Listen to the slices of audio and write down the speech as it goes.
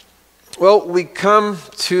Well, we come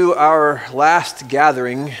to our last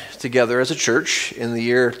gathering together as a church in the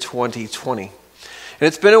year 2020. And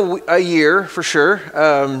it's been a year for sure,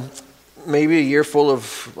 maybe a year full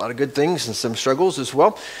of a lot of good things and some struggles as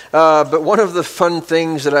well. But one of the fun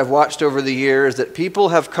things that I've watched over the years is that people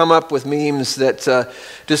have come up with memes that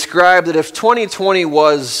describe that if 2020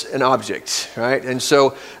 was an object, right? And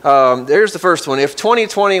so there's the first one. If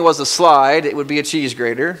 2020 was a slide, it would be a cheese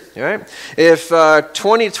grater, right? If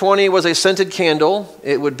 2020 was a scented candle,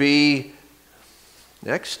 it would be,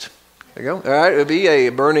 next. There you go. All right, it would be a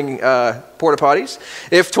burning porta potties.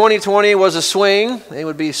 If 2020 was a swing, it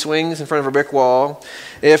would be swings in front of a brick wall.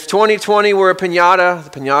 If 2020 were a piñata, the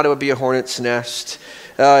piñata would be a hornet's nest.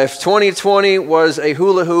 If 2020 was a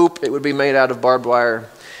hula hoop, it would be made out of barbed wire.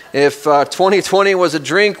 If 2020 was a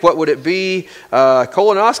drink, what would it be?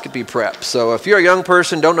 Colonoscopy prep. So if you're a young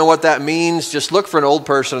person, don't know what that means, just look for an old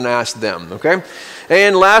person and ask them, okay?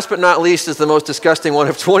 And last but not least is the most disgusting one.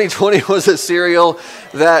 If 2020 was a cereal,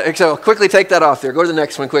 so quickly take that off there. Go to the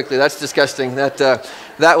next one quickly. That's disgusting. That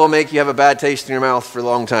will make you have a bad taste in your mouth for a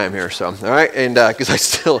long time here. So, all right? And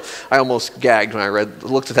because I almost gagged when I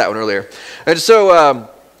looked at that one earlier. And so,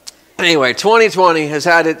 anyway, 2020 has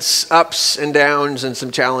had its ups and downs and some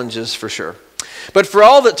challenges for sure. But for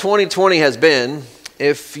all that 2020 has been,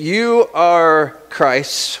 if you are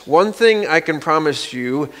Christ, one thing I can promise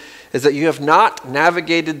you is that you have not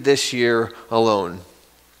navigated this year alone.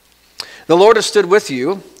 The Lord has stood with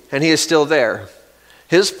you, and He is still there.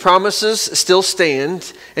 His promises still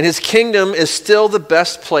stand, and His kingdom is still the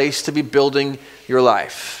best place to be building your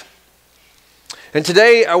life. And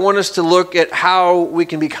today, I want us to look at how we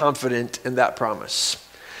can be confident in that promise.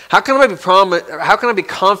 How can I be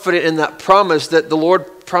confident in that promise that the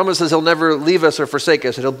Lord promises He'll never leave us or forsake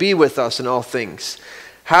us, that He'll be with us in all things?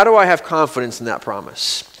 How do I have confidence in that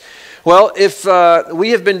promise? Well, if we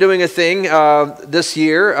have been doing a thing this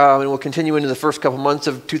year, and we'll continue into the first couple months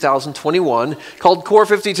of 2021, called Core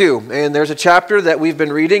 52. And there's a chapter that we've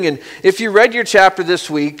been reading. And if you read your chapter this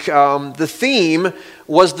week, the theme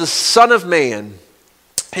was the Son of Man.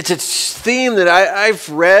 It's a theme that I've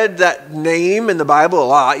read that name in the Bible a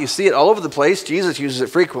lot. You see it all over the place. Jesus uses it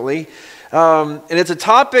frequently. And it's a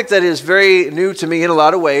topic that is very new to me in a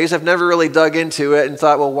lot of ways. I've never really dug into it and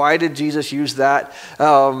thought, well, why did Jesus use that?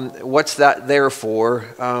 What's that there for?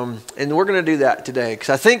 And we're going to do that today. Because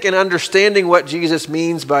I think in understanding what Jesus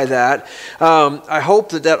means by that, I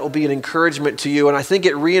hope that will be an encouragement to you. And I think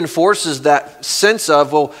it reinforces that sense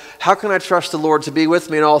of, well, how can I trust the Lord to be with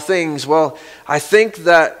me in all things? Well, I think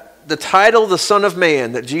that the title, the Son of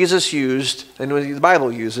Man, that Jesus used, and the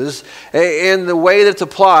Bible uses, and the way that it's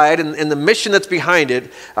applied, and the mission that's behind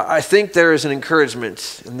it, I think there is an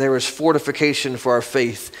encouragement, and there is fortification for our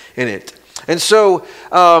faith in it. And so,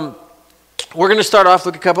 we're going to start off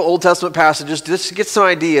with a couple Old Testament passages just to get some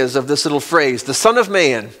ideas of this little phrase, the Son of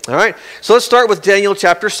Man. All right? So let's start with Daniel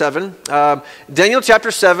chapter 7. Daniel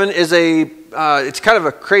chapter 7 is it's kind of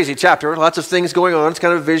a crazy chapter. Lots of things going on. It's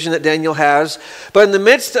kind of a vision that Daniel has. But in the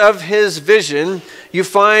midst of his vision, you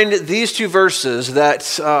find these two verses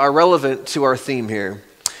that are relevant to our theme here.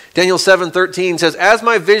 Daniel 7:13 says, "As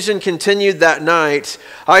my vision continued that night,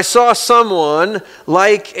 I saw someone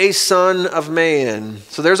like a son of man."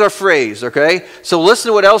 So there's our phrase, okay? So listen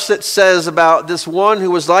to what else it says about this one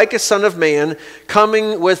who was like a son of man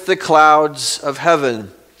coming with the clouds of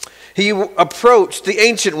heaven. He approached the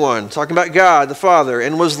Ancient One, talking about God the Father,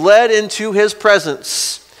 and was led into His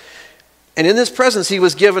presence. And in this presence he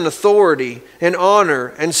was given authority and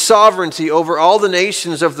honor and sovereignty over all the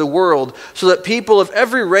nations of the world, so that people of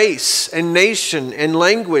every race and nation and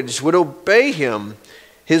language would obey Him.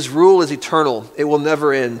 His rule is eternal. It will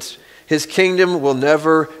never end. His kingdom will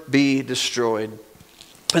never be destroyed.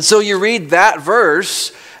 And so you read that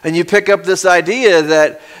verse and you pick up this idea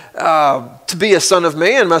that to be a son of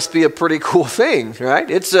man must be a pretty cool thing, right?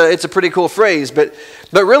 It's a pretty cool phrase, but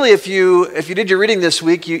really, if you did your reading this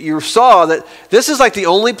week, you saw that this is like the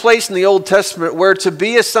only place in the Old Testament where to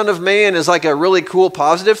be a son of man is like a really cool,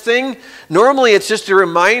 positive thing. Normally, it's just a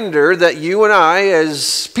reminder that you and I,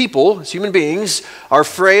 as people, as human beings, are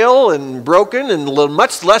frail and broken and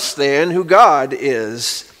much less than who God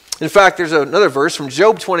is. In fact, there's another verse from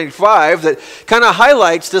Job 25 that kind of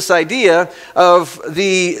highlights this idea of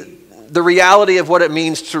the reality of what it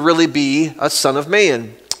means to really be a son of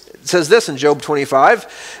man. It says this in Job 25,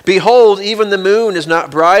 "Behold, even the moon is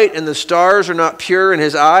not bright, and the stars are not pure in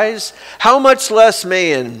His eyes. How much less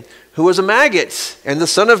man, who is a maggot, and the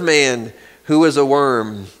son of man, who is a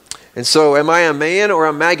worm?" And so, am I a man or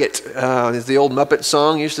a maggot? As the old Muppet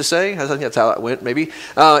song used to say. I think that's how it went, maybe.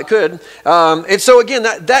 It could. And so, again,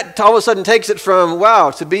 that all of a sudden takes it from,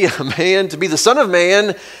 wow, to be a man, to be the son of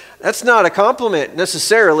man, that's not a compliment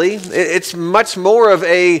necessarily. It's much more of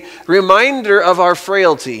a reminder of our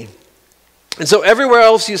frailty. And so everywhere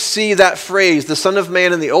else you see that phrase, the Son of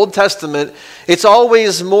Man in the Old Testament, it's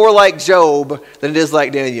always more like Job than it is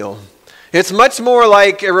like Daniel. It's much more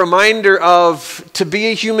like a reminder of to be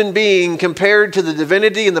a human being compared to the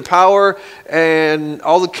divinity and the power and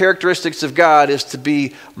all the characteristics of God is to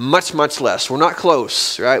be much, much less. We're not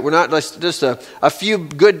close, right? We're not just a few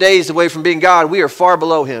good days away from being God. We are far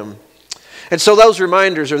below him. And so those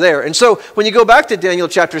reminders are there. And so when you go back to Daniel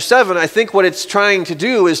chapter 7, I think what it's trying to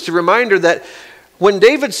do is to remind her that when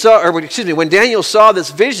Daniel saw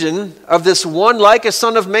this vision of this one like a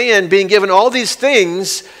son of man being given all these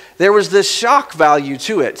things, there was this shock value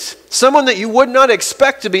to it. Someone that you would not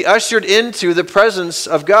expect to be ushered into the presence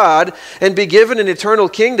of God and be given an eternal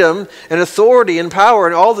kingdom and authority and power,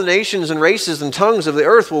 and all the nations and races and tongues of the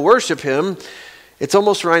earth will worship him. It's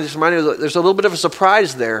almost reminding that there's a little bit of a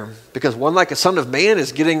surprise there because one like a son of man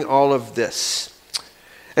is getting all of this.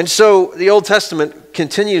 And so the Old Testament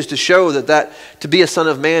continues to show that to be a son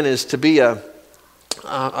of man is to be a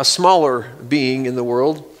smaller being in the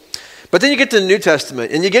world. But then you get to the New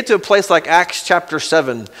Testament, and you get to a place like Acts chapter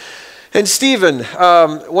 7. And Stephen,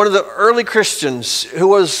 one of the early Christians, who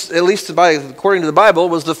was, at least according to the Bible,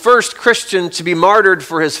 was the first Christian to be martyred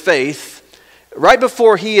for his faith, right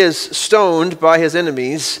before he is stoned by his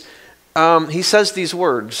enemies, he says these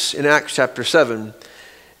words in Acts chapter 7.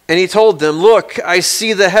 And he told them, "Look, I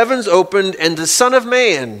see the heavens opened and the Son of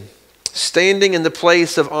Man standing in the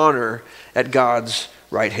place of honor at God's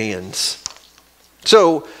right hand."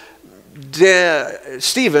 So,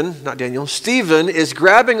 Stephen is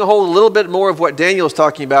grabbing a hold a little bit more of what Daniel is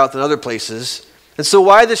talking about than other places. And so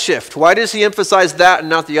why the shift? Why does he emphasize that and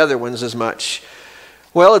not the other ones as much?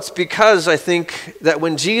 Well, it's because I think that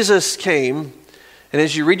when Jesus came, and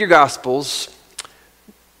as you read your Gospels,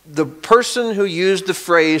 the person who used the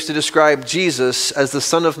phrase to describe Jesus as the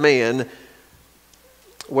Son of Man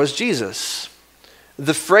was Jesus.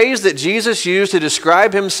 The phrase that Jesus used to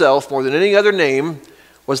describe himself more than any other name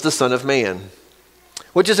was the Son of Man,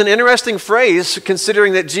 which is an interesting phrase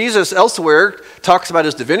considering that Jesus elsewhere talks about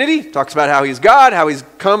his divinity, talks about how he's God, how he's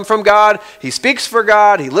come from God, he speaks for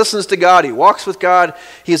God, he listens to God, he walks with God.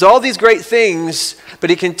 He has all these great things, but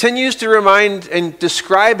he continues to remind and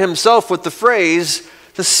describe himself with the phrase,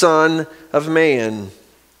 the Son of Man.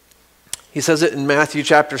 He says it in Matthew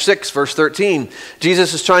chapter 6, verse 13.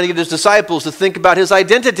 Jesus is trying to get his disciples to think about his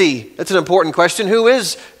identity. That's an important question. Who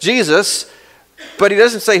is Jesus? But he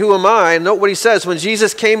doesn't say, "Who am I?" Note what he says. When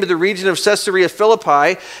Jesus came to the region of Caesarea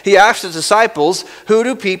Philippi, he asked his disciples, "Who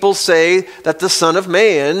do people say that the Son of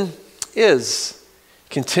Man is?"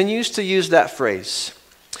 Continues to use that phrase.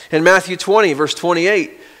 In Matthew 20, verse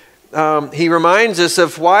 28, he reminds us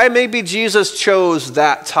of why maybe Jesus chose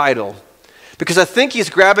that title. Because I think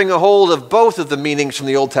he's grabbing a hold of both of the meanings from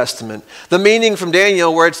the Old Testament. The meaning from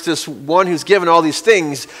Daniel, where it's this one who's given all these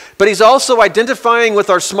things, but he's also identifying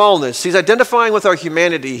with our smallness. He's identifying with our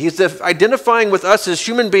humanity. He's identifying with us as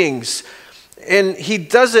human beings. And he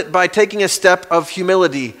does it by taking a step of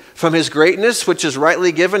humility from his greatness, which is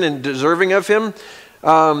rightly given and deserving of him,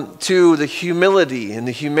 to the humility and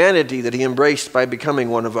the humanity that he embraced by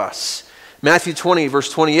becoming one of us. Matthew 20, verse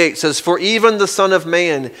 28 says, "For even the Son of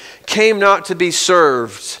Man came not to be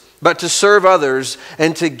served, but to serve others,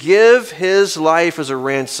 and to give his life as a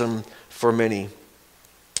ransom for many."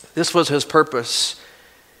 This was his purpose.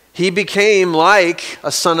 He became like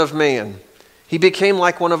a son of man. He became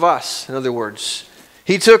like one of us, in other words.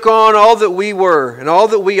 He took on all that we were and all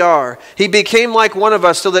that we are. He became like one of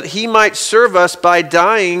us so that he might serve us by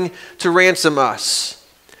dying to ransom us.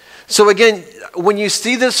 So again, when you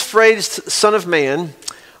see this phrase, Son of Man,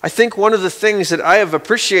 I think one of the things that I have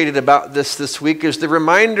appreciated about this week is the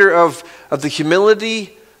reminder of the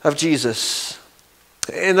humility of Jesus.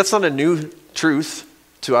 And that's not a new truth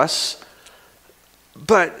to us,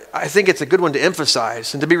 but I think it's a good one to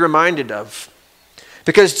emphasize and to be reminded of.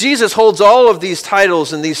 Because Jesus holds all of these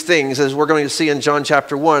titles and these things, as we're going to see in John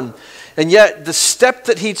chapter 1. And yet the step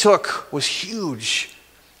that he took was huge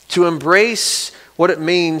to embrace what it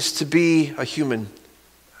means to be a human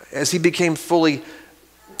as he became fully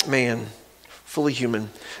man, fully human.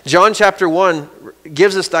 John chapter 1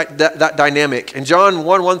 gives us that dynamic. In John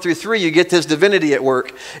 1 through 3, you get his divinity at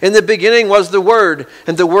work. In the beginning was the Word,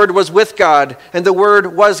 and the Word was with God, and the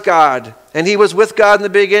Word was God. And he was with God in the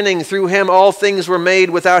beginning. Through him all things were made.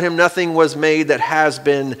 Without him nothing was made that has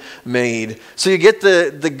been made. So you get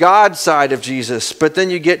the God side of Jesus. But then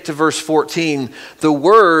you get to verse 14. The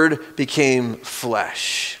Word became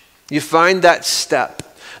flesh. You find that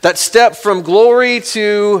step. That step from glory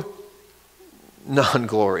to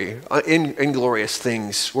non-glory, inglorious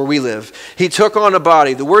things where we live. He took on a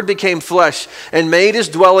body. The Word became flesh and made his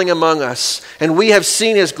dwelling among us. And we have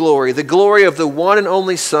seen his glory, the glory of the one and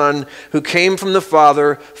only Son who came from the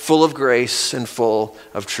Father, full of grace and full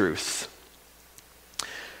of truth.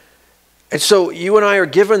 And so you and I are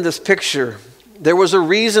given this picture. There was a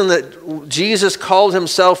reason that Jesus called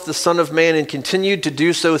himself the Son of Man and continued to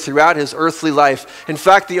do so throughout his earthly life. In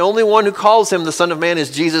fact, the only one who calls him the Son of Man is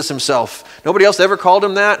Jesus himself. Nobody else ever called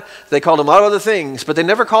him that. They called him a lot of other things, but they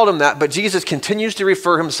never called him that. But Jesus continues to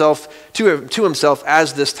refer himself to himself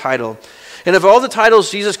as this title. And of all the titles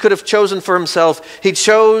Jesus could have chosen for himself, he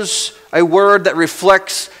chose a word that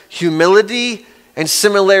reflects humility and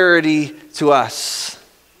similarity to us.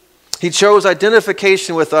 He chose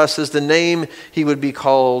identification with us as the name he would be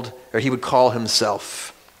called, or he would call himself.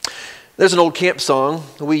 There's an old camp song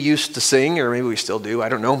we used to sing, or maybe we still do. I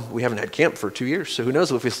don't know. We haven't had camp for 2 years, so who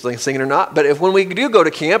knows if we sing it or not. But when we do go to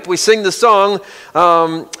camp, we sing the song.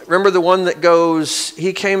 Remember the one that goes,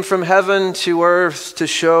 "He came from heaven to earth to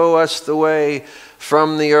show us the way.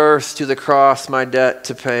 From the earth to the cross, my debt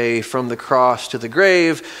to pay. From the cross to the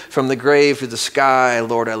grave, from the grave to the sky.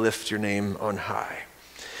 Lord, I lift your name on high."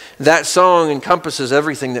 That song encompasses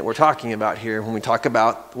everything that we're talking about here when we talk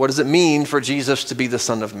about what does it mean for Jesus to be the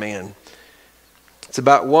Son of Man. It's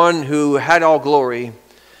about one who had all glory,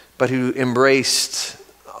 but who embraced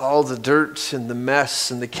all the dirt and the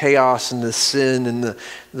mess and the chaos and the sin and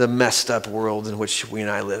the messed up world in which we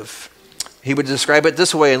and I live. He would describe it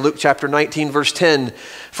this way in Luke chapter 19, verse 10,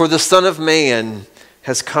 "For the Son of Man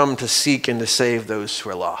has come to seek and to save those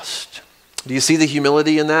who are lost." Do you see the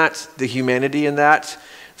humility in that, the humanity in that?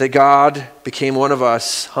 That God became one of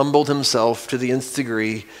us, humbled himself to the nth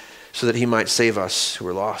degree so that he might save us who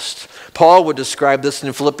are lost. Paul would describe this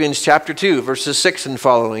in Philippians chapter 2, verses 6 and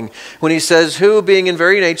following, when he says, "Who, being in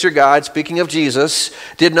very nature God," speaking of Jesus,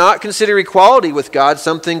 "did not consider equality with God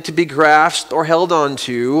something to be grasped or held on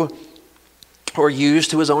to or used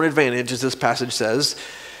to his own advantage," as this passage says.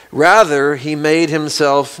 "Rather, he made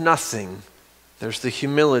himself nothing." There's the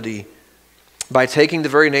humility. "By taking the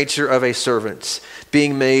very nature of a servant,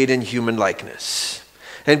 being made in human likeness.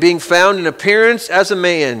 And being found in appearance as a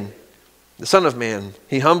man, the Son of Man,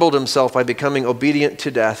 he humbled himself by becoming obedient to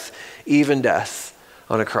death, even death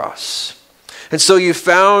on a cross." And so you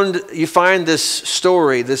find this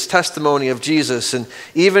story, this testimony of Jesus, and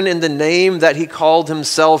even in the name that he called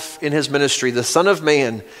himself in his ministry, the Son of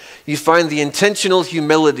Man, you find the intentional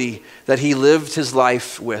humility that he lived his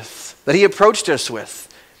life with, that he approached us with.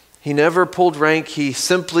 He never pulled rank. He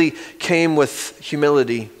simply came with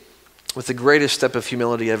humility, with the greatest step of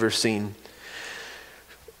humility ever seen.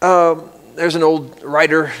 There's an old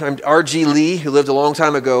writer named R.G. Lee who lived a long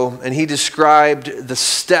time ago, and he described the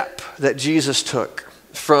step that Jesus took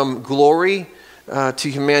from glory to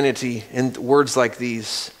humanity in words like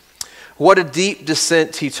these. "What a deep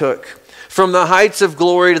descent he took, from the heights of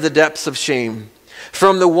glory to the depths of shame,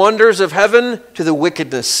 from the wonders of heaven to the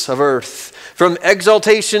wickedness of earth, from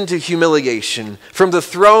exaltation to humiliation, from the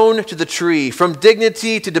throne to the tree, from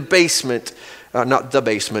dignity to debasement," not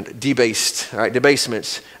debasement, debased, all right,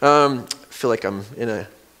 debasement. I feel like I'm in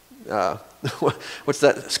a, what's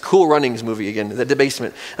that Cool Runnings movie again, the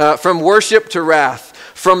debasement. "From worship to wrath,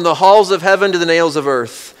 from the halls of heaven to the nails of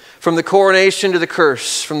earth, from the coronation to the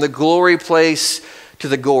curse, from the glory place to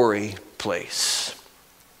the gory place."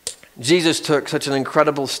 Jesus took such an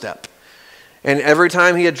incredible step. And every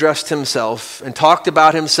time he addressed himself and talked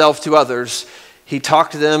about himself to others, he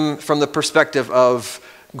talked to them from the perspective of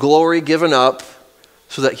glory given up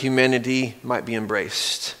so that humanity might be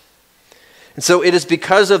embraced. And so it is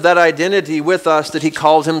because of that identity with us that he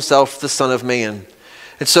called himself the Son of Man.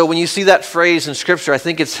 And so when you see that phrase in Scripture, I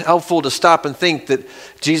think it's helpful to stop and think that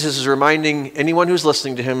Jesus is reminding anyone who's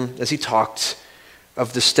listening to him as he talked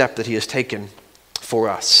of the step that he has taken for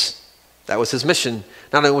us. That was his mission.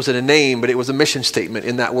 Not only was it a name, but it was a mission statement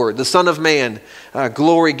in that word. The Son of Man,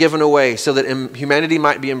 glory given away so that humanity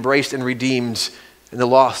might be embraced and redeemed and the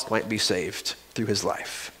lost might be saved through his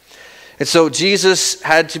life. And so Jesus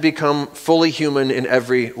had to become fully human in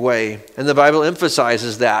every way. And the Bible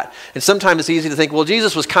emphasizes that. And sometimes it's easy to think, well,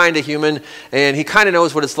 Jesus was kind of human and he kind of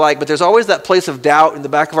knows what it's like. But there's always that place of doubt in the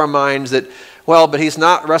back of our minds that, well, but he's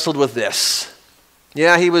not wrestled with this.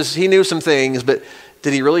 Yeah, he knew some things, but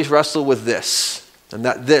did he really wrestle with this? And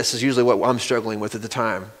that this is usually what I'm struggling with at the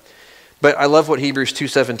time. But I love what Hebrews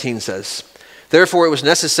 2:17 says. Therefore, it was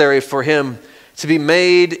necessary for him to be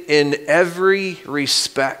made in every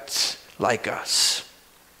respect like us,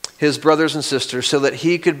 his brothers and sisters, so that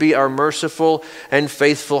he could be our merciful and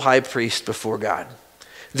faithful high priest before God.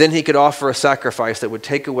 Then he could offer a sacrifice that would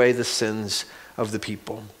take away the sins of the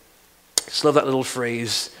people. I just love that little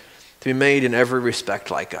phrase, to be made in every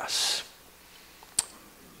respect like us.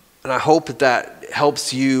 And I hope that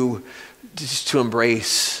helps you just to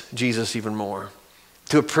embrace Jesus even more,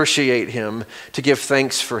 to appreciate him, to give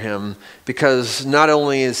thanks for him, because not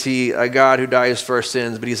only is he a God who dies for our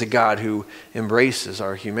sins, but he's a God who embraces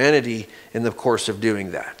our humanity in the course of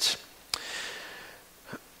doing that.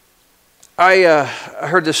 I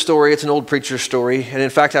heard this story. It's an old preacher's story. And in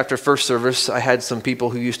fact, after first service, I had some people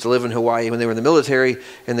who used to live in Hawaii when they were in the military,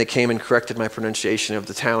 and they came and corrected my pronunciation of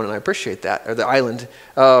the town, and I appreciate that, or the island.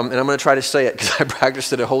 And I'm going to try to say it because I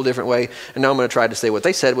practiced it a whole different way, and now I'm going to try to say what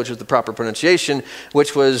they said, which was the proper pronunciation,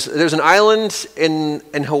 which was, there's an island in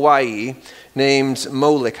Hawaii named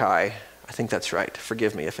Molokai. I think that's right.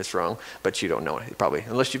 Forgive me if it's wrong, but you don't know it probably.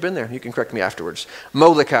 Unless you've been there, you can correct me afterwards.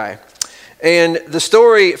 Molokai. And the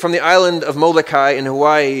story from the island of Molokai in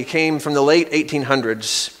Hawaii came from the late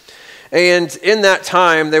 1800s. And in that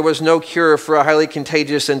time, there was no cure for a highly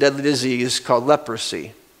contagious and deadly disease called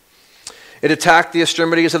leprosy. It attacked the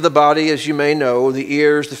extremities of the body, as you may know, the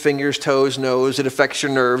ears, the fingers, toes, nose. It affects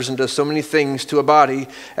your nerves and does so many things to a body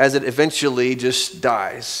as it eventually just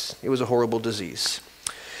dies. It was a horrible disease.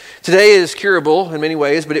 Today it is curable in many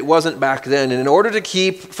ways, but it wasn't back then. And in order to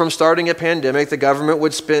keep from starting a pandemic, the government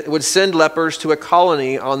would send lepers to a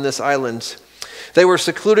colony on this island. They were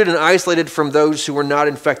secluded and isolated from those who were not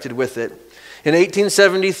infected with it. In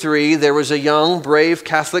 1873, there was a young, brave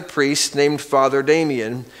Catholic priest named Father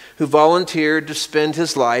Damien who volunteered to spend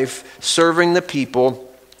his life serving the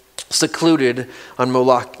people secluded on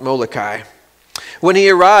Molokai. When he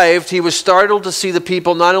arrived, he was startled to see the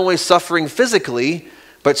people not only suffering physically,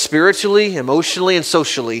 but spiritually, emotionally, and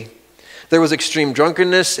socially. There was extreme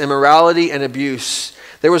drunkenness, immorality, and abuse.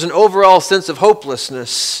 There was an overall sense of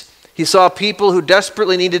hopelessness. He saw people who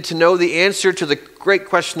desperately needed to know the answer to the great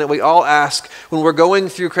question that we all ask when we're going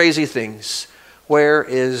through crazy things. Where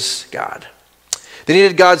is God? They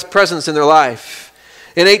needed God's presence in their life.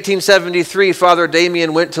 In 1873, Father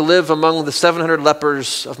Damien went to live among the 700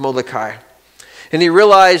 lepers of Molokai. And he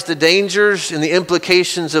realized the dangers and the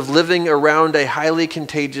implications of living around a highly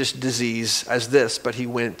contagious disease as this, but he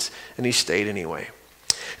went and he stayed anyway.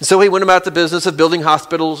 And so he went about the business of building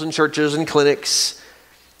hospitals and churches and clinics.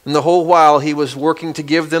 And the whole while he was working to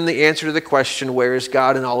give them the answer to the question, where is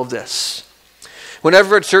God in all of this?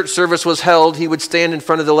 Whenever a church service was held, he would stand in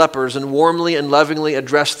front of the lepers and warmly and lovingly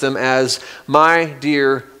address them as, my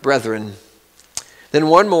dear brethren. Then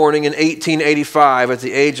one morning in 1885, at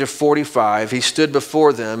the age of 45, he stood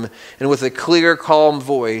before them and with a clear, calm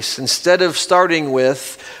voice, instead of starting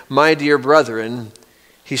with, my dear brethren,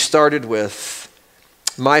 he started with,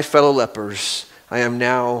 my fellow lepers, I am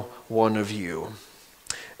now one of you.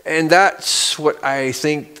 And that's what I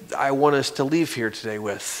think I want us to leave here today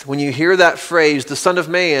with. When you hear that phrase, the Son of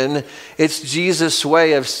Man, it's Jesus'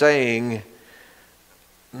 way of saying,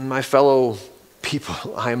 my fellow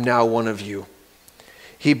people, I am now one of you.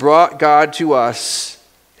 He brought God to us,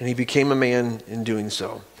 and he became a man in doing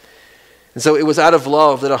so. And so it was out of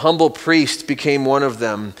love that a humble priest became one of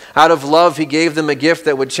them. Out of love, he gave them a gift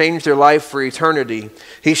that would change their life for eternity.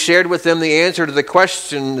 He shared with them the answer to the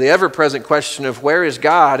question, the ever-present question of where is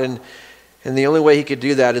God? And the only way he could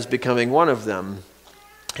do that is becoming one of them.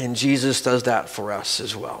 And Jesus does that for us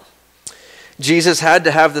as well. Jesus had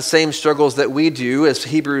to have the same struggles that we do, as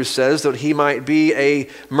Hebrews says, that he might be a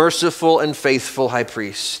merciful and faithful high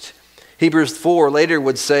priest. Hebrews 4 later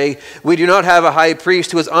would say, we do not have a high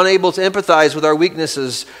priest who is unable to empathize with our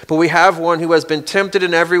weaknesses, but we have one who has been tempted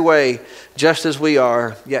in every way, just as we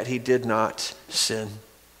are, yet he did not sin.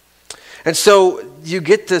 And so you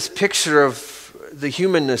get this picture of the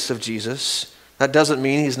humanness of Jesus. That doesn't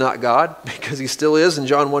mean he's not God, because he still is. In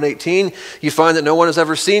John 1:18, you find that no one has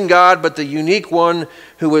ever seen God, but the unique one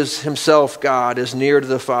who is himself God is near to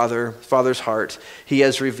the Father's heart. He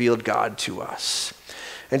has revealed God to us.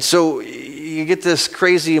 And so you get this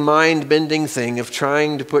crazy mind-bending thing of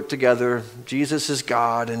trying to put together Jesus is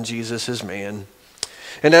God and Jesus is man.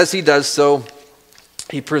 And as he does so,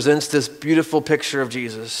 he presents this beautiful picture of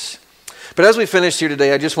Jesus. But as we finish here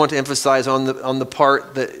today, I just want to emphasize on the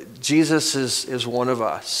part that Jesus is one of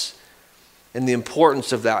us, and the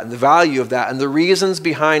importance of that, and the value of that, and the reasons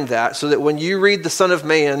behind that, so that when you read the Son of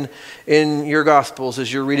Man in your Gospels,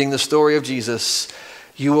 as you're reading the story of Jesus,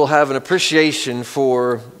 you will have an appreciation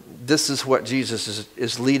for this is what Jesus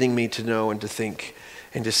is leading me to know and to think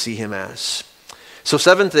and to see him as. So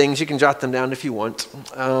 7 things, you can jot them down if you want,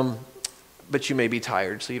 but you may be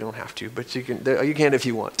tired, so you don't have to, but you can if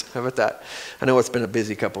you want. How about that? I know it's been a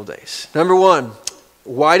busy couple days. Number 1,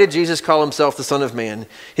 why did Jesus call himself the Son of Man?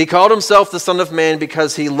 He called himself the Son of Man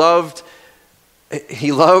because he loved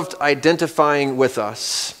identifying with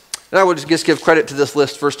us. And I would just give credit to this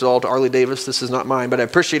list, first of all, to Arlie Davis. This is not mine, but I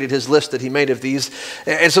appreciated his list that he made of these.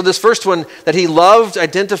 And so this first one, that he loved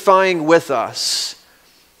identifying with us,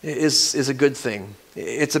 is a good thing.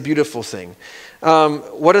 It's a beautiful thing.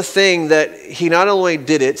 What a thing that he not only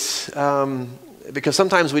did it, because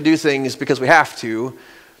sometimes we do things because we have to,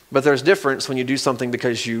 but there's difference when you do something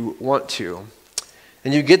because you want to.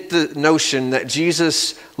 And you get the notion that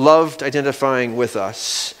Jesus loved identifying with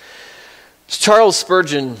us. Charles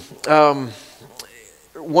Spurgeon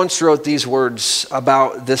once wrote these words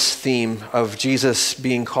about this theme of Jesus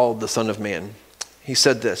being called the Son of Man. He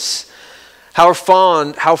said this: How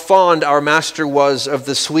fond our Master was of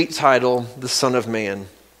the sweet title, the Son of Man.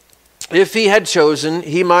 If he had chosen,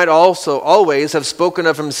 he might also always have spoken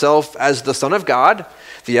of himself as the Son of God,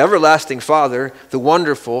 the everlasting Father, the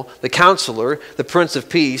Wonderful, the Counselor, the Prince of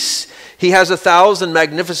Peace. He has 1,000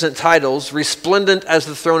 magnificent titles, resplendent as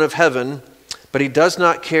the throne of heaven, but he does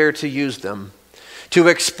not care to use them. To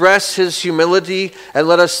express his humility, and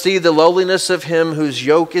let us see the lowliness of him whose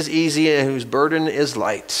yoke is easy and whose burden is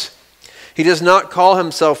light. He does not call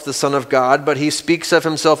himself the Son of God, but he speaks of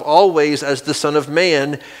himself always as the Son of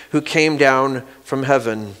Man who came down from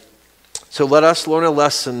heaven. So let us learn a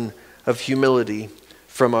lesson of humility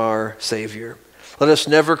from our Savior. Let us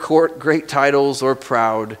never court great titles or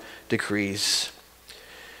proud decrees.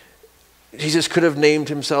 Jesus could have named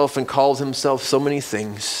himself and called himself so many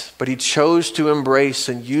things, but he chose to embrace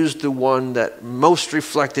and use the one that most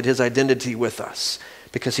reflected his identity with us,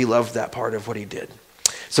 because he loved that part of what he did.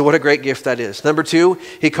 So what a great gift that is. Number 2,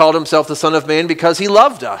 he called himself the Son of Man because he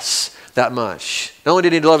loved us that much. Not only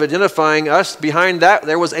did he love identifying us, behind that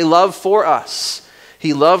there was a love for us.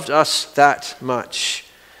 He loved us that much.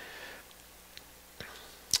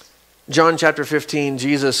 John chapter 15,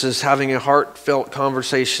 Jesus is having a heartfelt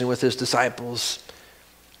conversation with his disciples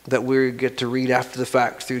that we get to read after the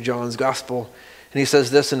fact through John's gospel. And he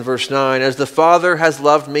says this in verse 9: As the Father has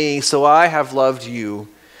loved me, so I have loved you.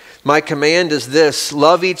 My command is this: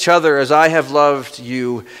 love each other as I have loved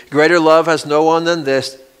you. Greater love has no one than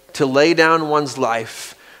this, to lay down one's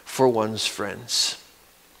life for one's friends.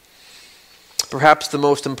 Perhaps the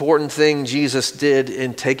most important thing Jesus did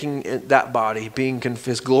in taking that body,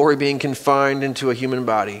 his glory being confined into a human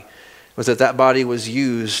body, was that body was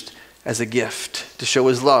used as a gift to show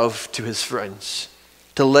his love to his friends,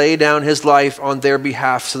 to lay down his life on their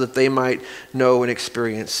behalf so that they might know and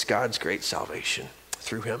experience God's great salvation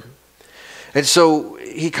through him. And so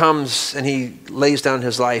he comes and he lays down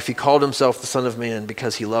his life. He called himself the Son of Man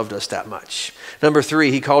because he loved us that much. Number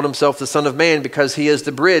 3, he called himself the Son of Man because he is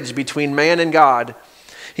the bridge between man and God.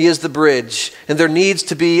 He is the bridge, and there needs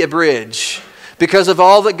to be a bridge. Because of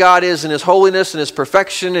all that God is in his holiness and his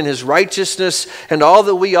perfection and his righteousness, and all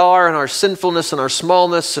that we are in our sinfulness and our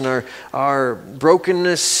smallness and our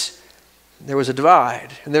brokenness, there was a divide,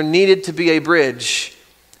 and there needed to be a bridge.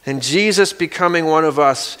 And Jesus becoming one of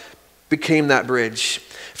us became that bridge.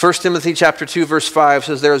 1 Timothy chapter 2 verse 5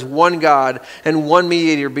 says, there is one God and one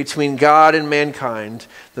mediator between God and mankind,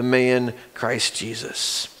 the man Christ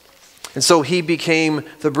Jesus. And so he became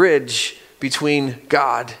the bridge between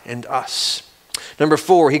God and us. Number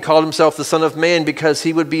 4, he called himself the Son of Man because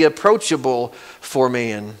he would be approachable for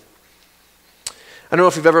man. I don't know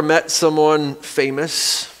if you've ever met someone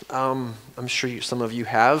famous. I'm sure some of you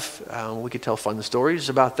have. We could tell fun stories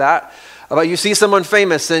about that. About you see someone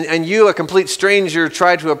famous and you, a complete stranger,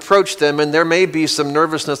 try to approach them, and there may be some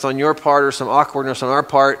nervousness on your part or some awkwardness on our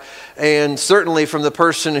part. And certainly from the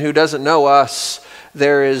person who doesn't know us,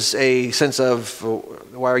 there is a sense of,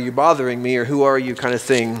 why are you bothering me, or who are you kind of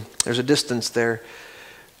thing. There's a distance there.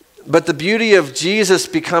 But the beauty of Jesus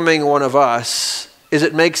becoming one of us is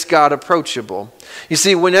it makes God approachable. You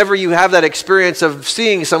see, whenever you have that experience of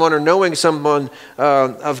seeing someone or knowing someone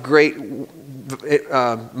of great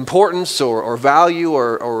importance or value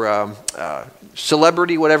or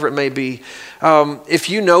celebrity, whatever it may be, If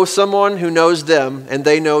you know someone who knows them and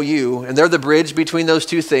they know you, and they're the bridge between those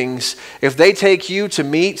two things, if they take you to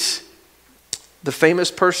meet the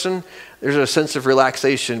famous person, there's a sense of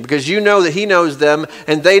relaxation because you know that he knows them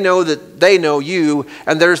and they know that they know you,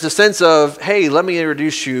 and there's the sense of, hey, let me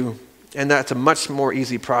introduce you, and that's a much more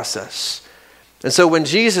easy process. And so when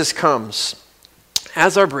Jesus comes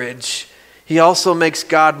as our bridge, he also makes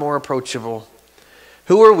God more approachable.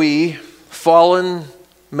 Who are we, fallen,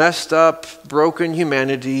 messed up, broken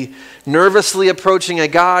humanity, nervously approaching a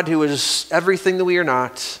God who is everything that we are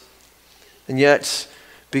not? And yet,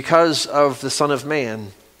 because of the Son of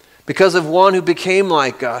Man, because of one who became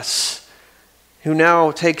like us, who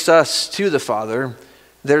now takes us to the Father,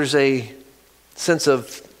 there's a sense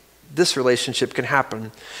of this relationship can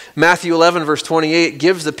happen. Matthew 11, verse 28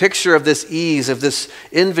 gives the picture of this ease, of this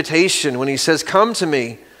invitation when he says, "Come to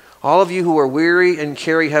me, all of you who are weary and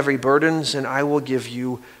carry heavy burdens, and I will give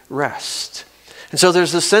you rest." And so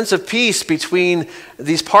there's a sense of peace between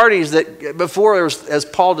these parties that before, there was, as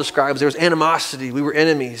Paul describes, there was animosity. We were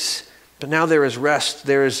enemies. But now there is rest.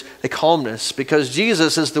 There is a calmness because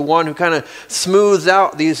Jesus is the one who kind of smooths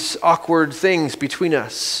out these awkward things between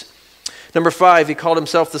us. Number 5, he called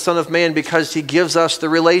himself the Son of Man because he gives us the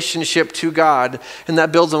relationship to God. And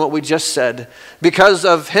that builds on what we just said. Because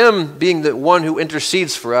of him being the one who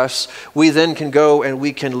intercedes for us, we then can go and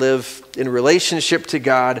we can live in relationship to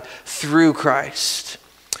God through Christ.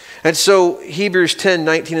 And so Hebrews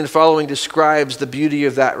 10:19 and following describes the beauty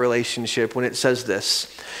of that relationship when it says this.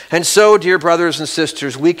 "And so, dear brothers and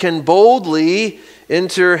sisters, we can boldly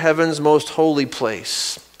enter heaven's most holy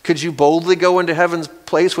place." Could you boldly go into heaven's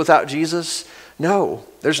place without Jesus? No,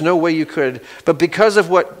 there's no way you could. But because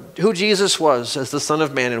of who Jesus was as the Son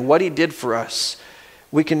of Man and what he did for us,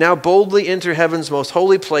 we can now boldly enter heaven's most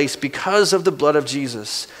holy place because of the blood of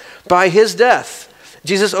Jesus. By his death,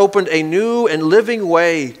 Jesus opened a new and living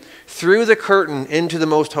way through the curtain into the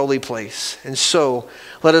most holy place. And so,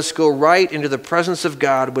 let us go right into the presence of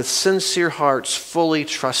God with sincere hearts, fully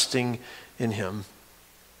trusting in him.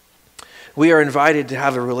 We are invited to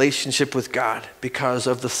have a relationship with God because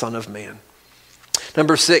of the Son of Man.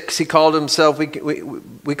 Number 6, we called himself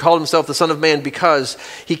the Son of Man because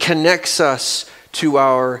he connects us to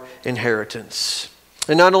our inheritance.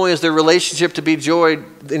 And not only is there relationship to be enjoyed,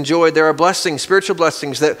 there are blessings, spiritual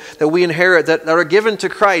blessings that we inherit that are given to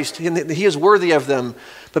Christ. He is worthy of them.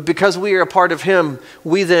 But because we are a part of him,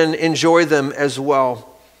 we then enjoy them as well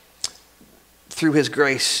through his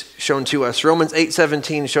grace shown to us. Romans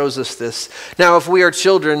 8:17 shows us this. "Now if we are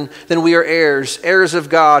children, then we are heirs, heirs of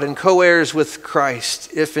God and co-heirs with Christ,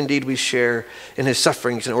 if indeed we share in his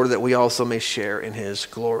sufferings, in order that we also may share in his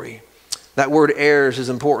glory." That word heirs is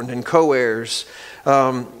important, and co-heirs,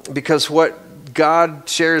 because what God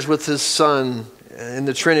shares with his Son in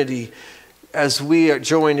the Trinity, as we are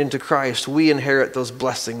joined into Christ, we inherit those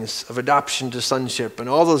blessings of adoption to sonship and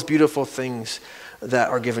all those beautiful things that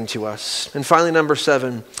are given to us. And finally, number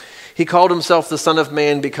 7, he called himself the Son of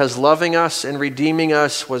Man because loving us and redeeming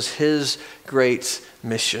us was his great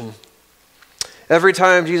mission. Every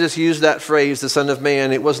time Jesus used that phrase, the Son of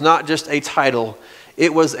Man, it was not just a title,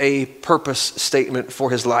 it was a purpose statement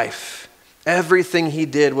for his life. Everything he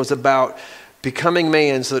did was about becoming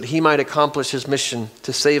man so that he might accomplish his mission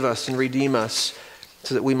to save us and redeem us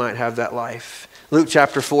so that we might have that life. Luke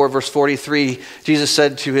chapter 4, verse 43, Jesus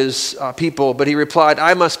said to his people, but he replied,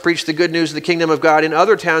 "I must preach the good news of the kingdom of God in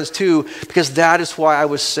other towns too, because that is why I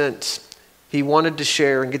was sent." He wanted to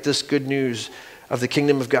share and get this good news of the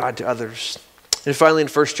kingdom of God to others. And finally, in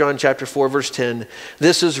 1 John chapter 4, verse 10,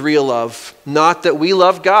 "This is real love, not that we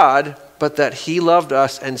love God, but that he loved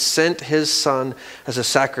us and sent his Son as a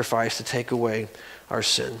sacrifice to take away our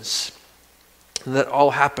sins." And that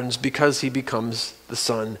all happens because he becomes the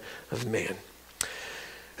Son of Man.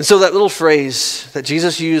 And so that little phrase that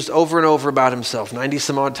Jesus used over and over about himself, 90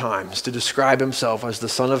 some odd times, to describe himself as the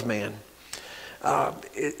Son of Man,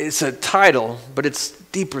 it's a title, but it's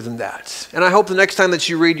deeper than that. And I hope the next time that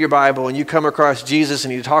you read your Bible and you come across Jesus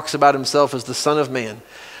and he talks about himself as the Son of Man,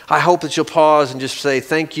 I hope that you'll pause and just say,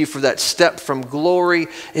 thank you for that step from glory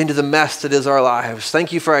into the mess that is our lives.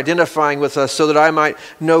 Thank you for identifying with us so that I might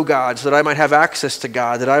know God, so that I might have access to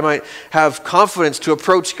God, that I might have confidence to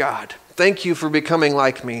approach God. Thank you for becoming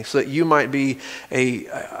like me so that you might be an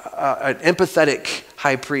empathetic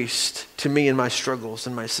high priest to me and my struggles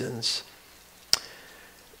and my sins.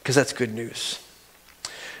 Because that's good news.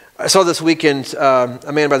 I saw this weekend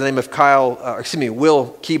a man by the name of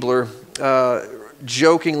Will Keebler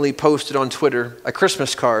jokingly posted on Twitter a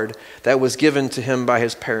Christmas card that was given to him by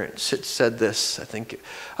his parents. It said this, I think,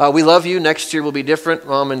 "We love you. Next year will be different,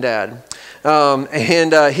 Mom and Dad."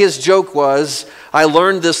 His joke was, "I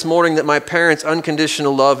learned this morning that my parents'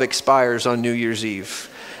 unconditional love expires on New Year's Eve."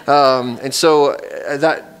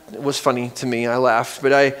 That was funny to me. I laughed,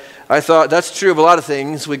 but I thought that's true of a lot of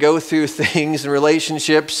things. We go through things and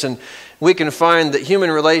relationships, and we can find that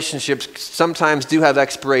human relationships sometimes do have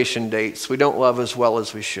expiration dates. We don't love as well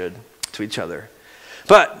as we should to each other.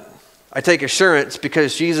 But I take assurance,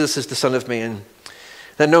 because Jesus is the Son of Man,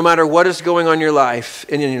 that no matter what is going on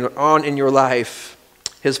in your life,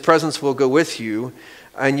 his presence will go with you,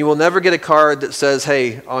 and you will never get a card that says,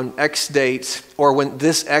 "Hey, on X date, or when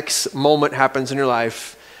this X moment happens in your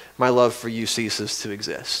life, my love for you ceases to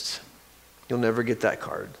exist." You'll never get that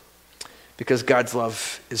card, because God's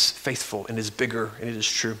love is faithful and is bigger and it is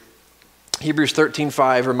true. Hebrews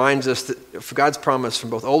 13:5 reminds us that of God's promise from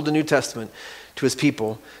both Old and New Testament to his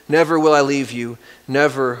people, "Never will I leave you,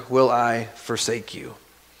 never will I forsake you."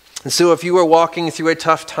 And so if you are walking through a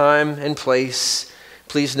tough time and place,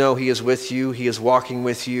 please know he is with you. He is walking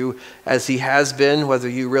with you as he has been, whether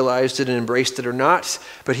you realized it and embraced it or not,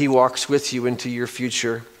 but he walks with you into your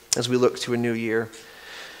future as we look to a new year.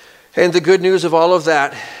 And the good news of all of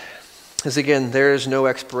that is, again, there is no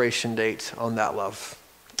expiration date on that love.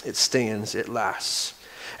 It stands, it lasts.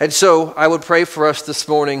 And so I would pray for us this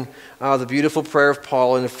morning the beautiful prayer of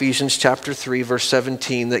Paul in Ephesians chapter 3, verse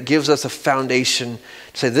 17, that gives us a foundation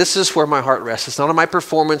to say, this is where my heart rests. It's not on my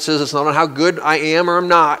performances. It's not on how good I am or am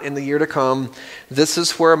not in the year to come. This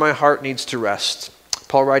is where my heart needs to rest.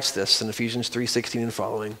 Paul writes this in Ephesians 3:16 and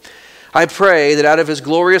following. "I pray that out of his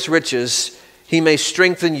glorious riches he may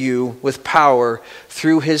strengthen you with power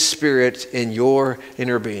through his Spirit in your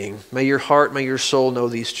inner being." May your heart, may your soul know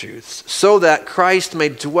these truths, so that Christ may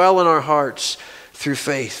dwell in our hearts through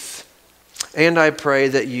faith. "And I pray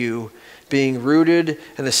that you, being rooted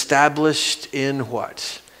and established in"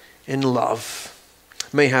 what? "In love,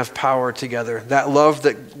 may have power together." That love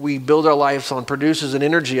that we build our lives on produces an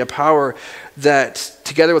energy, a power that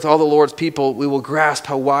together with all the Lord's people, we will grasp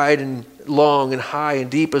how wide and long and high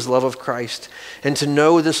and deep is the love of Christ, and to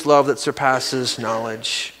know this love that surpasses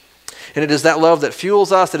knowledge. And it is that love that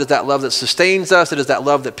fuels us. It is that love that sustains us. It is that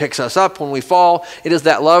love that picks us up when we fall. It is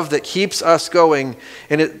that love that keeps us going,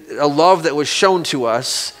 and a love that was shown to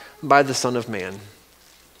us by the Son of Man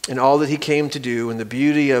and all that he came to do, and the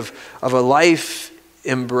beauty of a life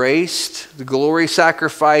embraced, the glory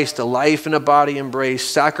sacrificed, a life and a body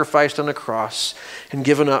embraced, sacrificed on a cross and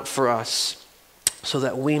given up for us, so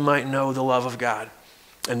that we might know the love of God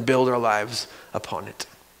and build our lives upon it.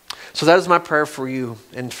 So that is my prayer for you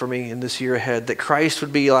and for me in this year ahead, that Christ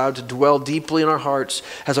would be allowed to dwell deeply in our hearts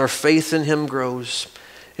as our faith in him grows,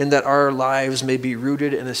 and that our lives may be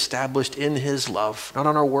rooted and established in his love, not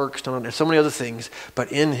on our works, not on so many other things,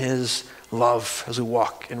 but in his love as we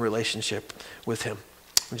walk in relationship with him.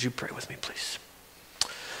 Would you pray with me, please?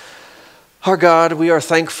 Our God, we are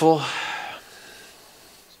thankful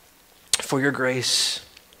for your grace.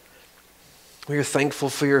 We are thankful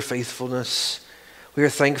for your faithfulness. We are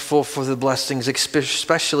thankful for the blessings,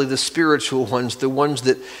 especially the spiritual ones, the ones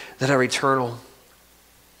that are eternal.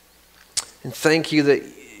 And thank you that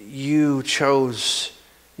you chose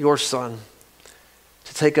your Son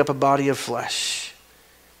to take up a body of flesh,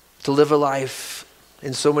 to live a life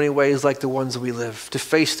in so many ways like the ones we live, to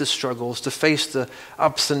face the struggles, to face the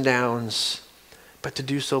ups and downs, but to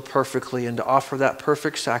do so perfectly and to offer that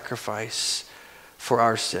perfect sacrifice for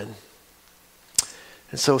our sin.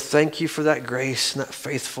 And so thank you for that grace and that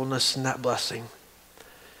faithfulness and that blessing.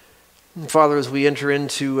 And Father, as we enter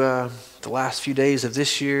into the last few days of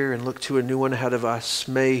this year and look to a new one ahead of us,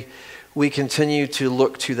 may we continue to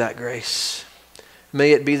look to that grace.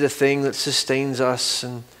 May it be the thing that sustains us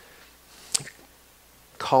and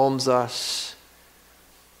calms us,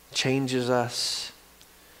 changes us.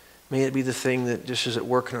 May it be the thing that just is at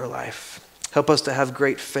work in our life. Help us to have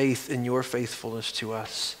great faith in your faithfulness to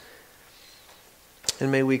us.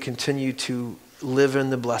 And may we continue to live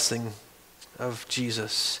in the blessing of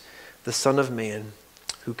Jesus, the Son of Man,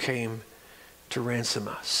 who came to ransom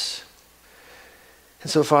us.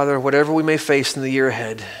 And so, Father, whatever we may face in the year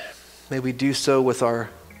ahead, may we do so with our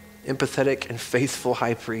empathetic and faithful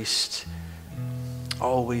high priest,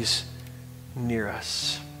 always near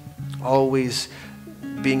us, always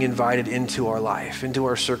being invited into our life, into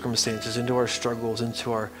our circumstances, into our struggles,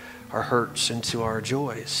 into our hurts, into our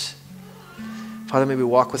joys. Father, may we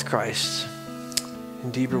walk with Christ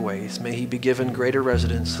in deeper ways. May he be given greater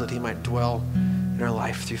residence so that he might dwell in our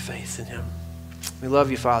life through faith in him. We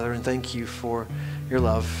love you, Father, and thank you for your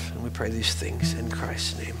love. And we pray these things in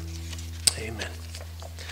Christ's name.